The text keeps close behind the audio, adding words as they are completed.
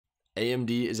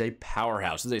AMD is a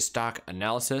powerhouse. This is a stock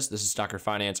analysis. This is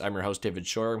StockerFinance. I'm your host, David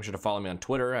Shore. Make sure to follow me on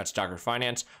Twitter at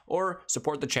StockerFinance or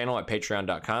support the channel at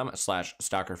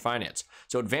patreon.com/StockerFinance.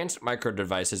 So Advanced Micro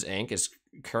Devices Inc. is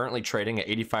currently trading at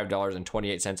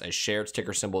 $85.28 a share. Its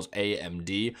ticker symbol is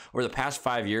AMD. Over the past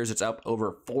 5 years, it's up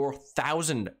over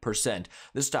 4,000%.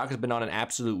 This stock has been on an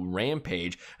absolute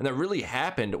rampage, and that really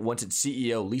happened once its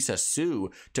CEO, Lisa Su,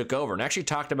 took over, and actually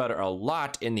talked about it a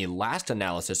lot in the last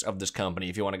analysis of this company,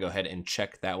 if you want to go ahead and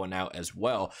check that one out as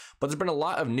well. But there's been a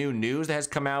lot of new news that has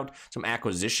come out, some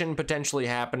acquisition potentially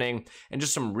happening, and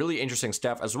just some really interesting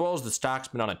stuff, as well as the stock's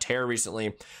been on a tear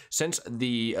recently since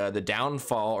the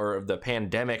downfall or the pandemic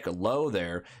low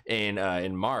there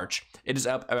in March. It is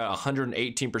up about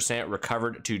 118%,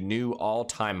 recovered to new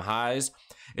all-time highs.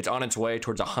 It's on its way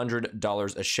towards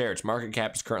 $100 a share. Its market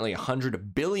cap is currently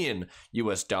 $100 billion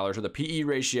with a PE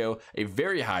ratio, a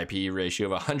very high PE ratio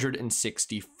of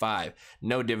 165.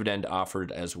 No dividend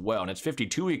offered as well. And its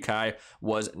 52-week high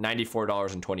was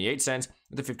 $94.28,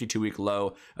 with a 52-week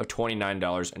low of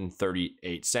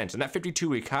 $29.38. And that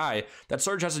 52-week high, that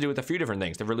surge has to do with a few different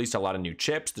things. They've released a lot of new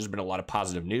chips. There's been a lot of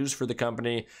positive news for the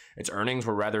company. Its earnings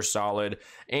were rather solid.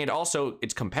 And also,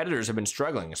 its competitors have been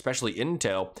struggling, especially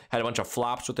Intel had a bunch of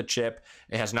flops with the chip.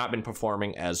 It has not been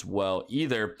performing as well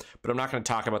either, but I'm not going to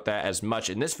talk about that as much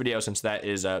in this video since that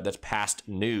is that's past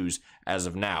news as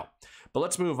of now. But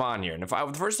let's move on here. And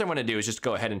the first thing I want to do is just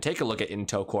go ahead and take a look at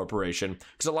Intel Corporation,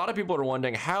 because a lot of people are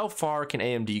wondering, how far can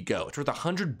AMD go? It's worth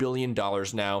 $100 billion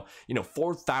now,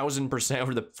 4,000%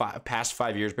 over the past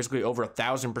 5 years, basically over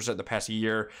 1,000% the past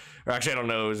year. Or actually, I don't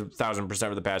know, it was 1,000%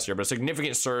 over the past year, but a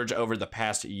significant surge over the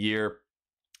past year.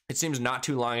 It seems not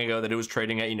too long ago that it was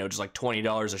trading at, just like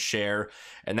 $20 a share,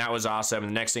 and that was awesome. And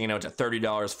the next thing you know, it's at $30,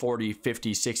 $40,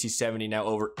 $50, $60, $70, now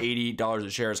over $80 a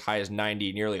share, as high as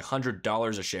 $90, nearly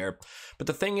 $100 a share. But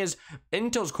the thing is,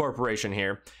 Intel's corporation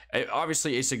here,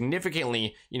 obviously a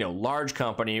significantly, large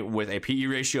company with a PE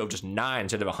ratio of just 9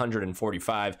 instead of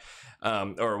 145,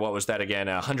 or what was that again?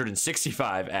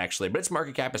 165 actually. But its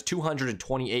market cap is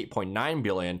 $228.9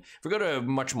 billion. If we go to a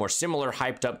much more similar,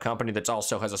 hyped up company that's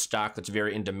also has a stock that's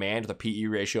very in demand with a PE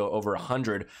ratio over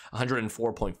 100,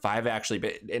 104.5 actually,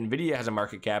 but Nvidia has a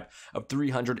market cap of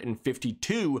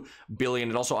 $352 billion.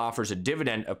 It also offers a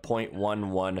dividend of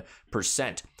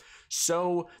 0.11%.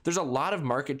 So there's a lot of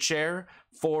market share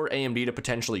for AMD to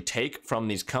potentially take from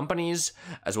these companies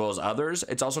as well as others.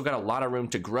 It's also got a lot of room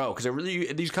to grow, because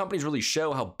these companies really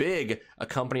show how big a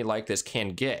company like this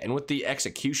can get. And with the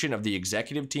execution of the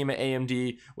executive team at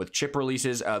AMD, with chip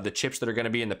releases, the chips that are going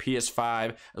to be in the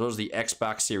PS5 as well as the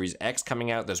Xbox Series X coming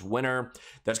out this winter,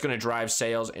 that's going to drive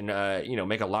sales and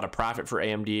make a lot of profit for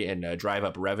AMD and drive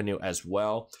up revenue as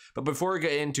well. But before we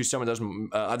get into some of those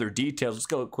other details, let's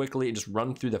go quickly and just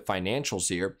run through the financials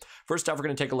here. First off, we're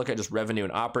going to take a look at just revenue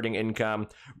and operating income.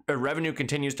 Revenue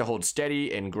continues to hold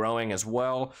steady and growing as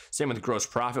well. Same with gross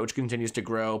profit, which continues to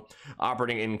grow.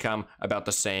 Operating income about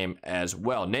the same as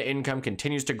well. Net income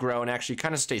continues to grow and actually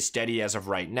kind of stay steady as of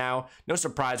right now. No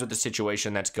surprise with the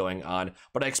situation that's going on,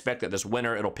 but I expect that this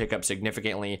winter it'll pick up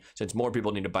significantly since more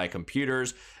people need to buy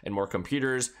computers, and more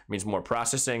computers means more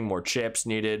processing, more chips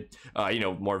needed.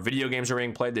 More video games are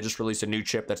being played. They just released a new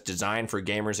chip that's designed for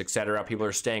gamers, etc. People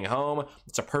are staying home.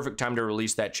 It's a perfect time to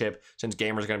release that chip since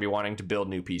gamers are going to be wanting to build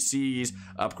new PCs,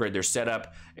 upgrade their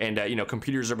setup, and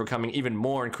computers are becoming even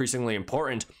more increasingly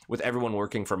important with everyone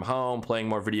working from home, playing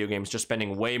more video games, just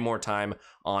spending way more time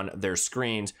on their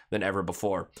screens than ever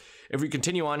before. If we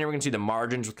continue on here, we can see the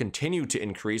margins will continue to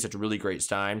increase. It's a really great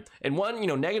sign. And one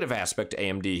negative aspect to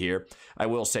AMD here, I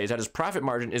will say, is that its profit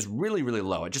margin is really, really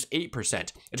low at just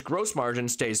 8%. Its gross margin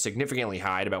stays significantly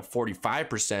high at about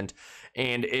 45%,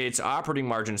 and its operating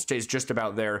margin stays just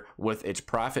about there with its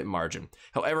profit margin.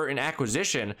 However, an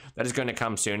acquisition that is going to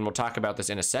come soon, we'll talk about this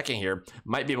in a second here,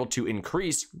 might be able to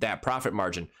increase that profit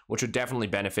margin, which would definitely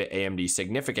benefit AMD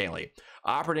significantly.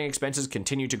 Operating expenses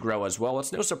continue to grow as well.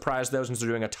 It's no surprise though, since they're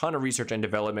doing a ton of research and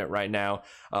development right now.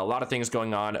 A lot of things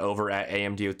going on over at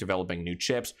AMD with developing new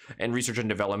chips, and research and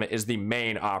development is the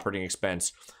main operating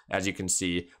expense, as you can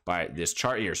see by this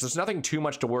chart here. So there's nothing too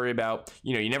much to worry about.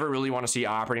 You never really want to see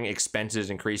operating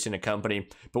expenses increase in a company,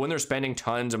 but when they're spending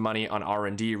tons of money on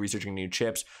R&D, researching new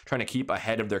chips, trying to keep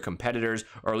ahead of their competitors,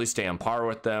 or at least stay on par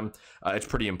with them, it's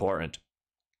pretty important.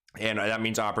 And that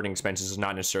means operating expenses is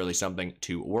not necessarily something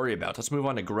to worry about. Let's move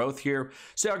on to growth here.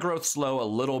 Sale growth slow a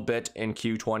little bit in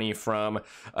Q20 from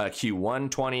Q1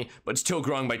 20, but still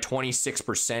growing by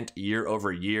 26% year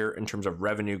over year in terms of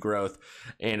revenue growth.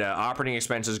 And operating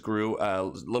expenses grew a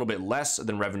little bit less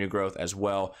than revenue growth as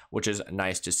well, which is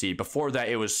nice to see. Before that,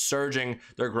 it was surging.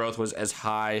 Their growth was as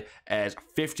high as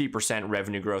 50%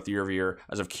 revenue growth year over year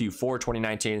as of Q4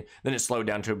 2019. Then it slowed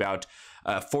down to about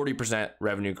 40%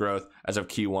 revenue growth as of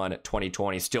Q1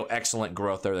 2020. Still excellent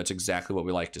growth there. That's exactly what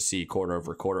we like to see quarter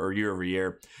over quarter or year over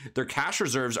year. Their cash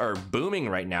reserves are booming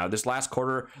right now. This last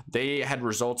quarter, they had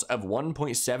results of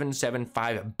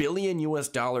 $1.775 billion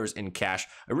in cash.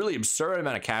 A really absurd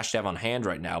amount of cash to have on hand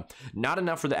right now. Not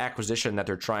enough for the acquisition that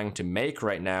they're trying to make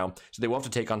right now. So they will have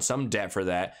to take on some debt for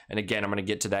that. And again, I'm going to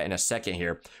get to that in a second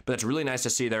here. But it's really nice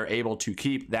to see they're able to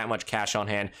keep that much cash on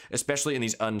hand, especially in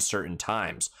these uncertain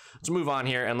times. Let's move on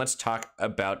here and let's talk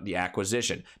about the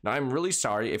acquisition. Now, I'm really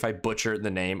sorry if I butcher the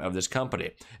name of this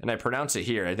company, and I pronounce it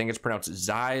here. I think it's pronounced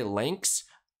Xilinx.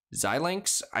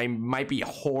 Xilinx. I might be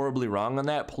horribly wrong on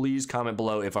that. Please comment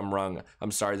below if I'm wrong.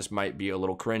 I'm sorry, this might be a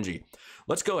little cringy.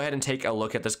 Let's go ahead and take a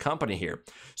look at this company here.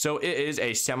 So it is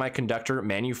a semiconductor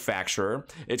manufacturer.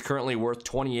 It's currently worth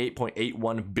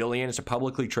 $28.81 billion. It's a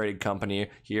publicly traded company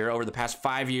here. Over the past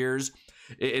 5 years,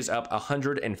 it is up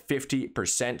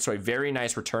 150%. So a very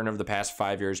nice return over the past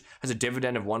 5 years. Has a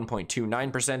dividend of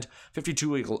 1.29%,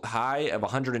 52-week high of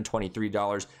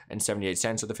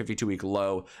 $123.78 with a 52-week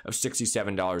low of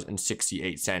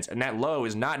 $67.68. And that low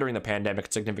is not during the pandemic,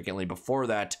 it's significantly before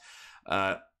that.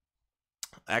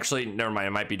 Actually, never mind.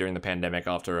 It might be during the pandemic.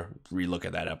 I'll have to relook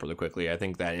at that up really quickly. I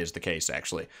think that is the case,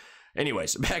 actually.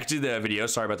 Anyways, back to the video.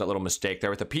 Sorry about that little mistake there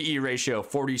with a PE ratio of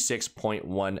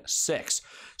 46.16.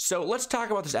 So let's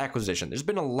talk about this acquisition. There's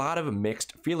been a lot of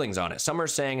mixed feelings on it. Some are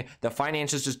saying the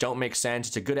finances just don't make sense.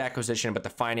 It's a good acquisition, but the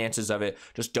finances of it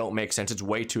just don't make sense. It's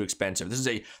way too expensive. This is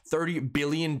a $30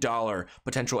 billion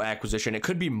potential acquisition. It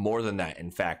could be more than that, in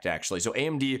fact, actually. So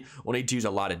AMD will need to use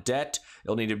a lot of debt.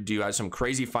 They'll need to do some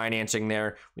crazy financing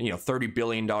there. $30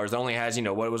 billion. It only has,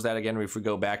 what was that again? If we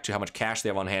go back to how much cash they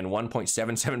have on hand,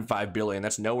 $1.775 billion.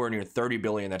 That's nowhere near $30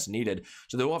 billion that's needed.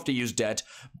 So they will have to use debt,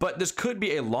 but this could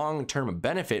be a long-term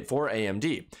benefit for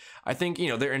AMD. I think,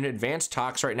 they're in advanced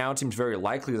talks right now. It seems very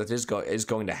likely that this is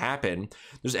going to happen.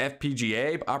 There's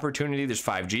FPGA opportunity. There's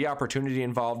 5G opportunity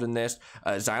involved in this.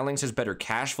 Xilinx has better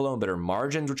cash flow and better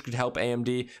margins, which could help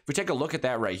AMD. If we take a look at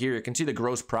that right here, you can see the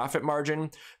gross profit margin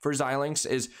for Xilinx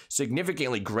is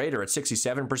significantly greater at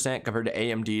 67% compared to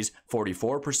AMD's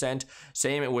 44%.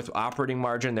 Same with operating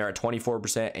margin. They're at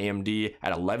 24%, AMD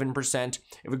at 11%.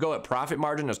 If we go at profit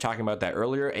margin, I was talking about that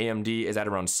earlier, AMD is at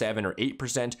around 7 or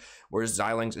 8%, whereas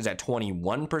Xilinx is at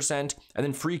 21%. And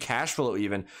then free cash flow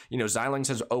even, Xilinx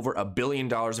has over $1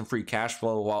 billion in free cash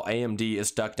flow, while AMD is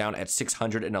stuck down at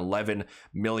 $611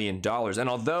 million. And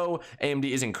although AMD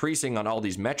is increasing on all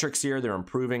these metrics here, they're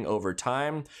improving over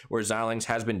time, where Xilinx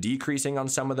has been decreasing on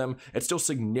some of them, it's still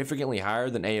significantly higher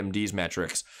than AMD's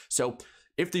metrics. So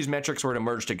if these metrics were to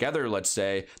merge together, let's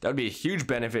say, that would be a huge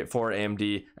benefit for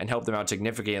AMD and help them out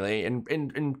significantly. And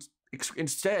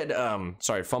instead,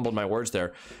 sorry, fumbled my words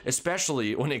there,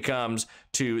 especially when it comes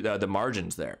to the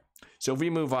margins there. So if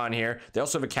we move on here, they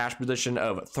also have a cash position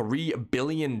of $3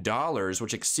 billion,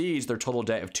 which exceeds their total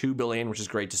debt of $2 billion, which is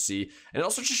great to see. And it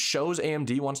also just shows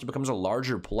AMD wants to become a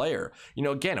larger player.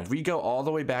 Again, if we go all the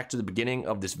way back to the beginning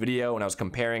of this video, when I was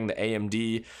comparing the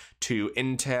AMD to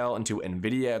Intel and to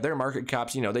Nvidia, their market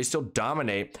caps, they still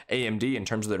dominate AMD in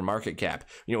terms of their market cap.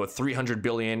 With $300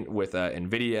 billion with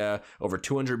Nvidia, over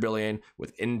 $200 billion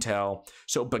with Intel.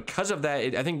 So because of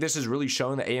that, I think this is really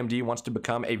showing that AMD wants to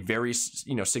become a very,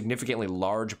 significantly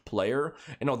large player.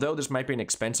 And although this might be an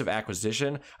expensive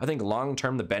acquisition, I think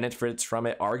long-term the benefits from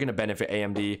it are going to benefit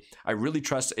AMD. I really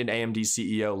trust in AMD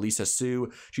CEO Lisa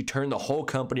Su. She turned the whole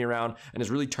company around and has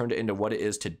really turned it into what it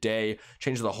is today,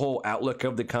 changed the whole outlook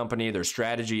of the company, their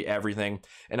strategy, everything.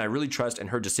 And I really trust in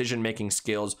her decision-making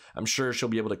skills. I'm sure she'll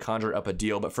be able to conjure up a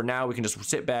deal, but for now we can just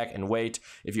sit back and wait.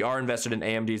 If you are invested in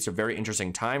AMD, it's a very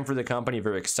interesting time for the company,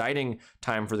 very exciting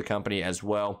time for the company as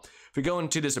well. If we go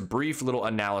into this brief little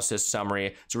analysis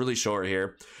summary, it's really short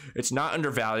here. It's not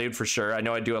undervalued for sure. I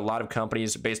know I do a lot of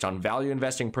companies based on value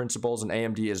investing principles, and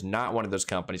AMD is not one of those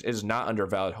companies. It is not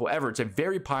undervalued. However, it's a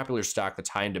very popular stock that's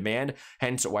high in demand,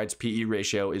 hence why its PE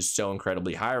ratio is so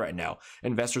incredibly high right now.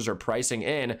 Investors are pricing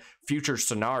in future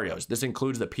scenarios. This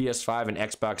includes the PS5 and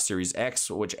Xbox Series X,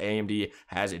 which AMD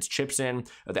has its chips in,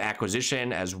 the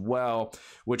acquisition as well,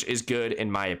 which is good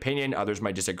in my opinion. Others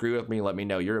might disagree with me. Let me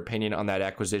know your opinion on that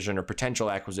acquisition or potential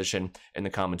acquisition in the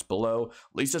comments below. below.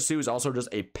 Lisa Su is also just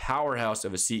a powerhouse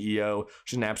of a CEO.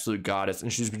 She's an absolute goddess,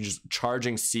 and she's been just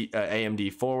charging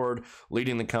AMD forward,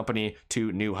 leading the company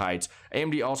to new heights.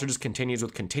 AMD also just continues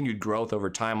with continued growth over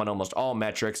time on almost all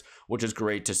metrics, which is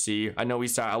great to see. I know we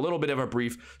saw a little bit of a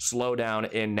brief slowdown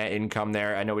in net income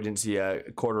there. I know we didn't see a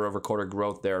quarter-over-quarter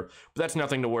growth there, but that's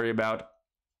nothing to worry about.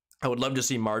 I would love to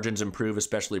see margins improve,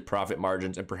 especially profit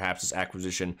margins, and perhaps this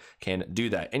acquisition can do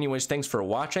that. Anyways, thanks for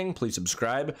watching. Please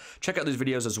subscribe. Check out these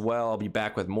videos as well. I'll be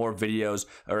back with more videos,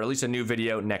 or at least a new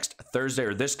video next Thursday,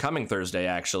 or this coming Thursday,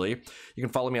 actually. You can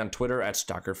follow me on Twitter at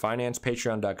StockerFinance,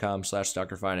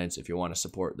 patreon.com/StockerFinance if you want to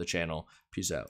support the channel. Peace out.